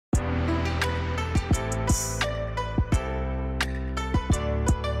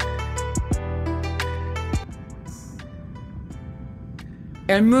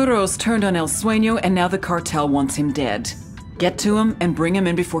El Muro's turned on El Sueño, and now the cartel wants him dead. Get to him and bring him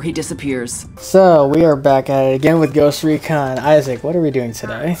in before he disappears. So, we are back at it again with Ghost Recon. Isaac, what are we doing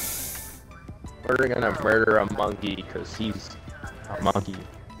today? We're gonna murder a monkey because he's a monkey.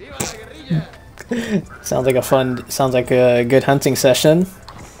 Sounds like a good hunting session.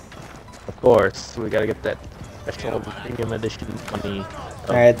 Of course, we gotta get that special premium edition money.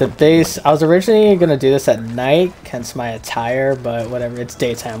 Alright, the base. I was originally gonna do this at night, hence my attire, but whatever, it's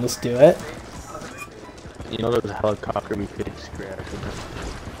daytime, let's do it. You know there's a helicopter we could just grab.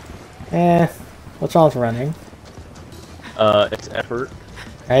 What's wrong with running? It's effort.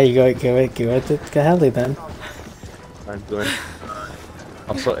 Alright, you go with the heli then. I'm doing.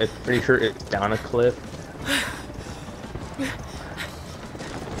 Also, it's pretty sure it's down a cliff.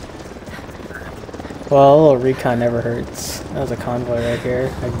 Well, a little recon never hurts. That was a convoy right here.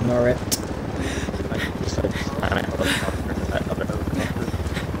 Ignore it.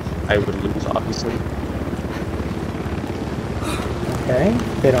 I would lose, obviously. Okay,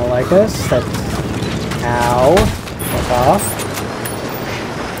 they don't like us. That's... Ow. Fuck off.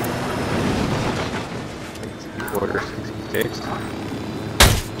 Order 66.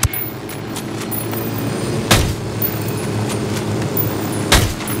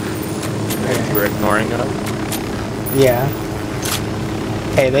 We're ignoring us. Yeah.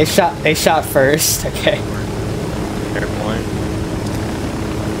 Hey, they shot first. Okay. Fair point.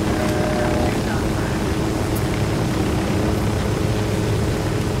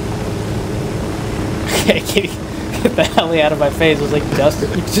 Okay, get the hell out of my face. It was like dust.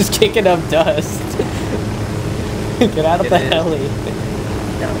 You're just kicking up dust. Get out of the heli.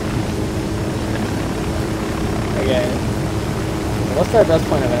 Okay. What's our best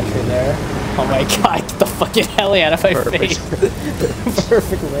point of entry there? Oh my god, get the fucking heli out of my face.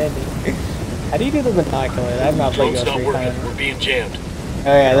 Perfect landing. How do you do the binoculars? I've not played Ghost Recon. We're being jammed.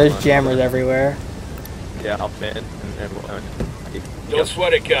 Oh yeah, there's jammers everywhere. Yeah, I'll fit and we'll... Don't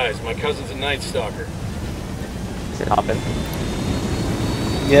sweat it, guys. My cousin's a night stalker. Is it hopping?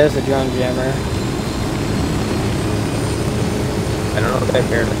 Yeah, there's a drone jammer. I don't know if that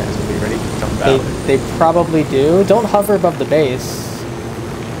apparently has to be ready to jump out. They probably do. Don't hover above the base.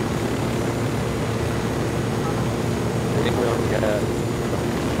 I think we only get a...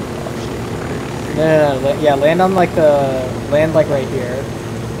 No, yeah, land on like land like right here.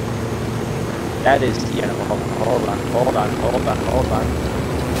 That is, yeah, hold on.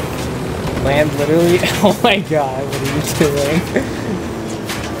 Land literally, oh my god, what are you doing?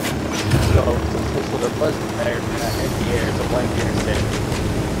 So there was there in the air, it's a blank interstate.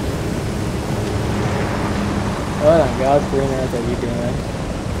 What on God's green earth are you doing?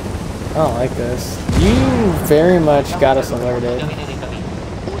 I don't like this. You very much got us alerted.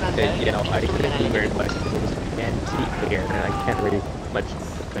 And, you know, I couldn't do very much because I can't see here, and I can't really much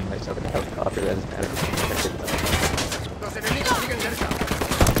defend myself in a helicopter that isn't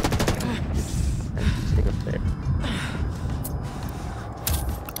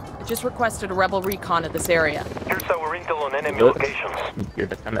I just requested a rebel recon of this area. Here's our intel on enemy locations. You're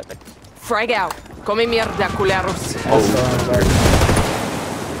the kind of like... Frag out. Come mierda, culeros.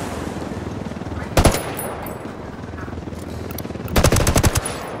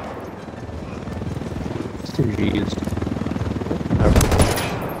 Jeez.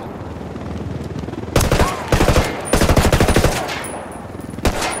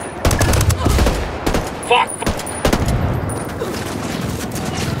 Fuck!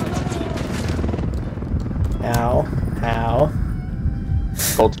 Ow. Ow.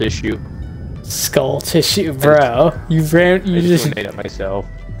 Skull tissue. Skull tissue, bro. You just made it myself.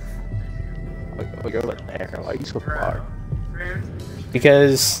 Oh, you're like there. Why are you so far?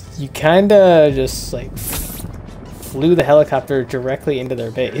 Because you kinda just like flew the helicopter directly into their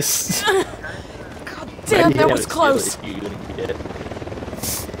base. God damn, that was close. I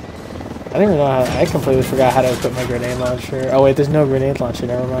don't even know how. I completely forgot how to equip my grenade launcher. Oh wait, there's no grenade launcher.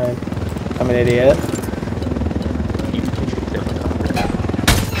 Never mind. I'm an idiot.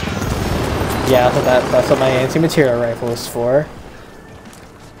 Yeah, that's what my anti-material rifle is for.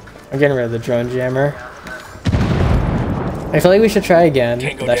 I'm getting rid of the drone jammer. I feel like we should try again.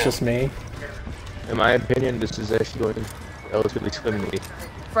 But that's just me. In my opinion, this is actually going relatively swimmingly.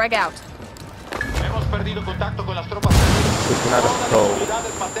 Frag out. Hemos perdido contacto con las tropas. It's not a pro.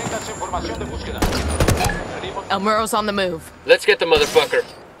 El Muro's on the move. Let's get the motherfucker.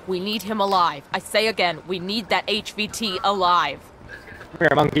 We need him alive. I say again, we need that HVT alive. Come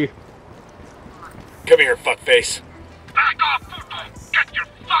here, monkey. Come here, fuckface. Back off, puto! Get your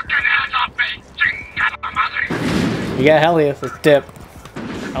fucking hands off me! Chingada madre! You got heli, let's dip.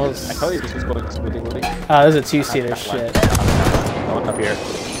 I thought this was going smoothly. Oh, this is a two-seater shit. One up here.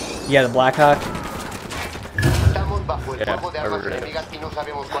 Yeah, the Blackhawk. Estamos bajo el Yeah, fuego de armas right. enemigas y no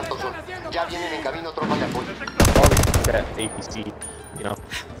sabemos cuántos son. Ya vienen en camino tropas de apoyo. All that APC, you know.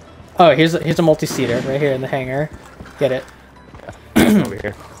 Oh, here's a multi-seater right here in the hangar. Get it. Over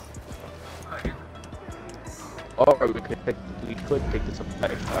here. Or we could take this up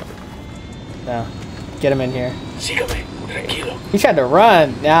back. No. Get him in here. Sígame, tranquilo. He tried to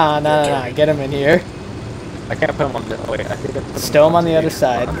run. Nah. Get him in here. I can't put him on the. Oh wait, I think that's. Stow him on the other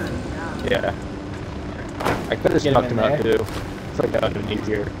side. Yeah. I could have Get him knocked in him out there. too. It's like underneath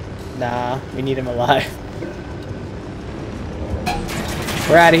here. Nah, we need him alive.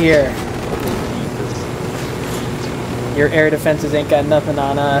 We're out of here. Your air defenses ain't got nothing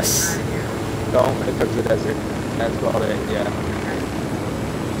on us. No, when it comes to the desert. That's about it, yeah.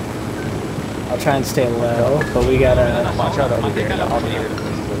 I'll try and stay low, but we gotta... Watch out over there. All the air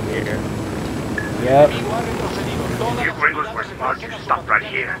defenses over here. Yep. You gringos were smart. You stop right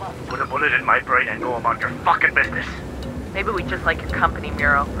here. Put a bullet in my brain and go about your fucking business. Maybe we just like your company,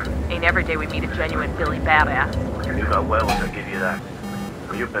 Muro. Ain't every day we meet a genuine Billy badass. You got huevos, I'll give you that.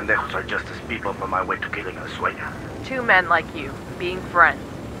 But you pendejos are just as people on my way to killing El Sueño. Two men like you, being friends.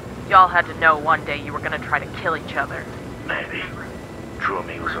 Y'all had to know one day you were gonna try to kill each other. Maybe. True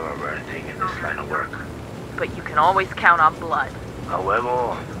amigos are a rare thing in this line of work. But you can always count on blood. A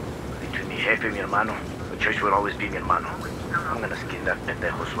huevo. Between mi jefe y mi hermano, the church will always be mi hermano. I'm gonna skin that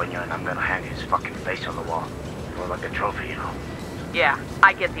pendejo Sueño and I'm gonna hang his fucking face on the wall. For like a trophy, you know. Yeah,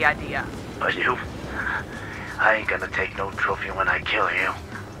 I get the idea. But you? I ain't gonna take no trophy when I kill you.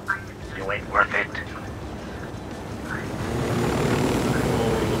 You ain't worth it.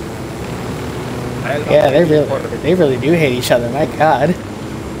 Yeah, they really do hate each other, my god.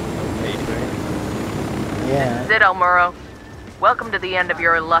 Yeah. Ditto, Muro. Welcome to the end of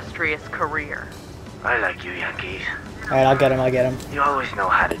your illustrious career. I like you, Yankees. Alright, I'll get him. You always know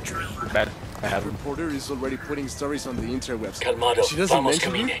how to dream. Bad. I have him. Reporter is already putting stories on the interwebs. Calmado, She doesn't vamos,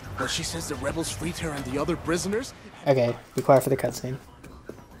 mention camine. her, but she says the rebels freed her and the other prisoners. Okay, be quiet for the cutscene.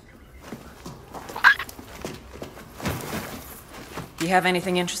 You have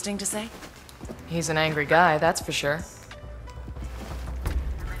anything interesting to say? He's an angry guy, that's for sure.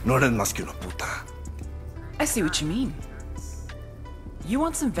 No eres más que una puta. I see what you mean. You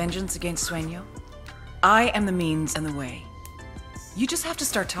want some vengeance against Sueño? I am the means and the way. You just have to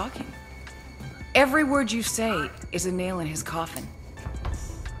start talking. Every word you say is a nail in his coffin.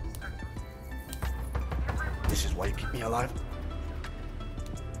 This is why you keep me alive.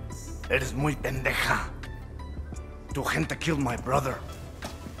 Eres muy pendeja. Tu gente killed my brother.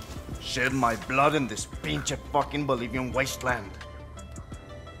 Shed my blood in this pinche fucking Bolivian wasteland.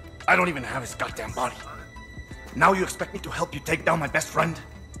 I don't even have his goddamn body. Now you expect me to help you take down my best friend?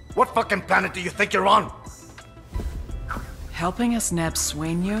 What fucking planet do you think you're on? Helping us nab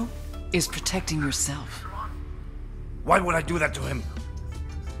Sueño is protecting yourself. Why would I do that to him?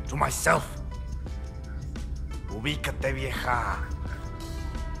 To myself? Ubícate, vieja.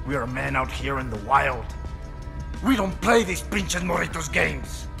 We are men out here in the wild. We don't play these pinches morritos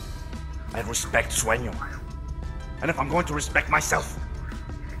games. I respect Sueño. And if I'm going to respect myself,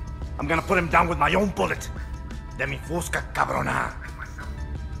 I'm gonna put him down with my own bullet. De mi fusca, cabrona.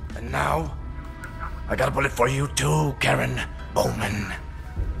 And now, I got a bullet for you too, Karen Bowman.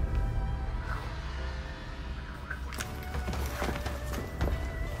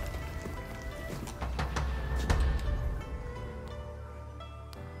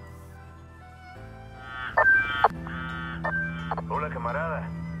 Hola, camarada.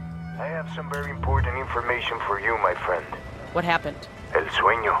 I have some very important information for you, my friend. What happened? El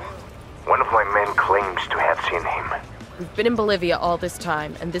Sueño. One of my men claims to have seen him. We've been in Bolivia all this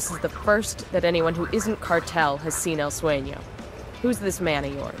time, and this is the first that anyone who isn't Cartel has seen El Sueño. Who's this man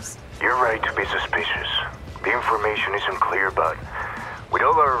of yours? You're right to be suspicious. The information isn't clear, but with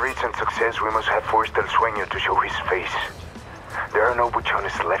all our recent success, we must have forced El Sueño to show his face. There are no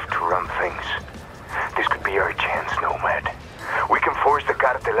buchones left to run things. This could be our chance, Nomad. We can force the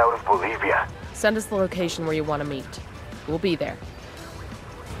Cartel out of Bolivia. Send us the location where you want to meet. We'll be there.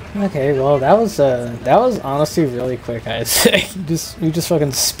 Okay, well that was honestly really quick, I'd say. you just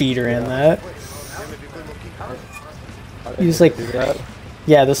fucking speedrun that. You just like,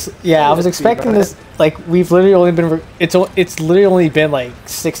 I was expecting this. Like we've literally only been it's literally only been like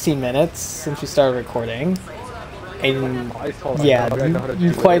 16 minutes since we started recording, and yeah,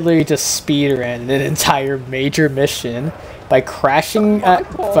 you quite literally just speedrun an entire major mission by crashing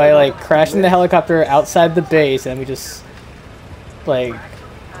crashing the helicopter outside the base, and we just like.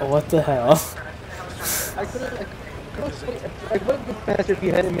 What the hell? I wouldn't get faster if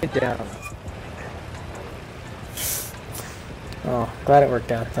you hadn't been down. Oh, glad it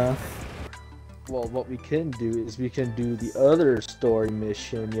worked out though. Well, what we can do is we can do the other story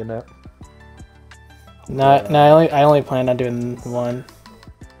mission, you know? No, no, I only plan on doing one.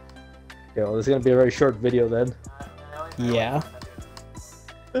 Yeah, well, this is gonna be a very short video then. Yeah.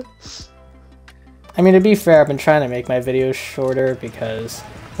 I mean, to be fair, I've been trying to make my videos shorter because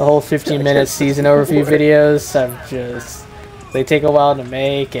the whole 15-minute season overview videos have just... They take a while to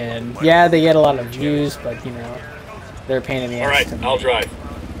make, and yeah, they get a lot of views, but you know, they're a pain in the ass. Alright, I'll drive.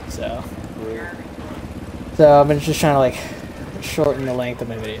 So I've been just trying to like shorten the length of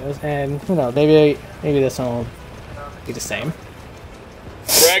my videos, and you know, maybe this one will be the same.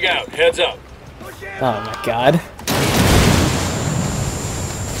 Frag out, heads up. Oh my god.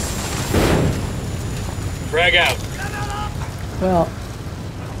 Frag out. Well,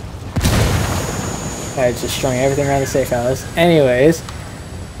 alright, just destroying everything around the safe house. Anyways,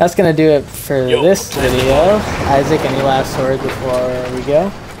 that's gonna do it for this video. Isaac, any last words before we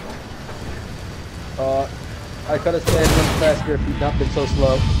go? I could have stayed much faster if you'd not been so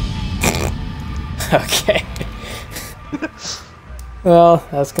slow. Okay. Well,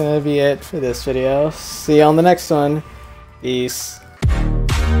 that's gonna be it for this video. See you on the next one. Peace.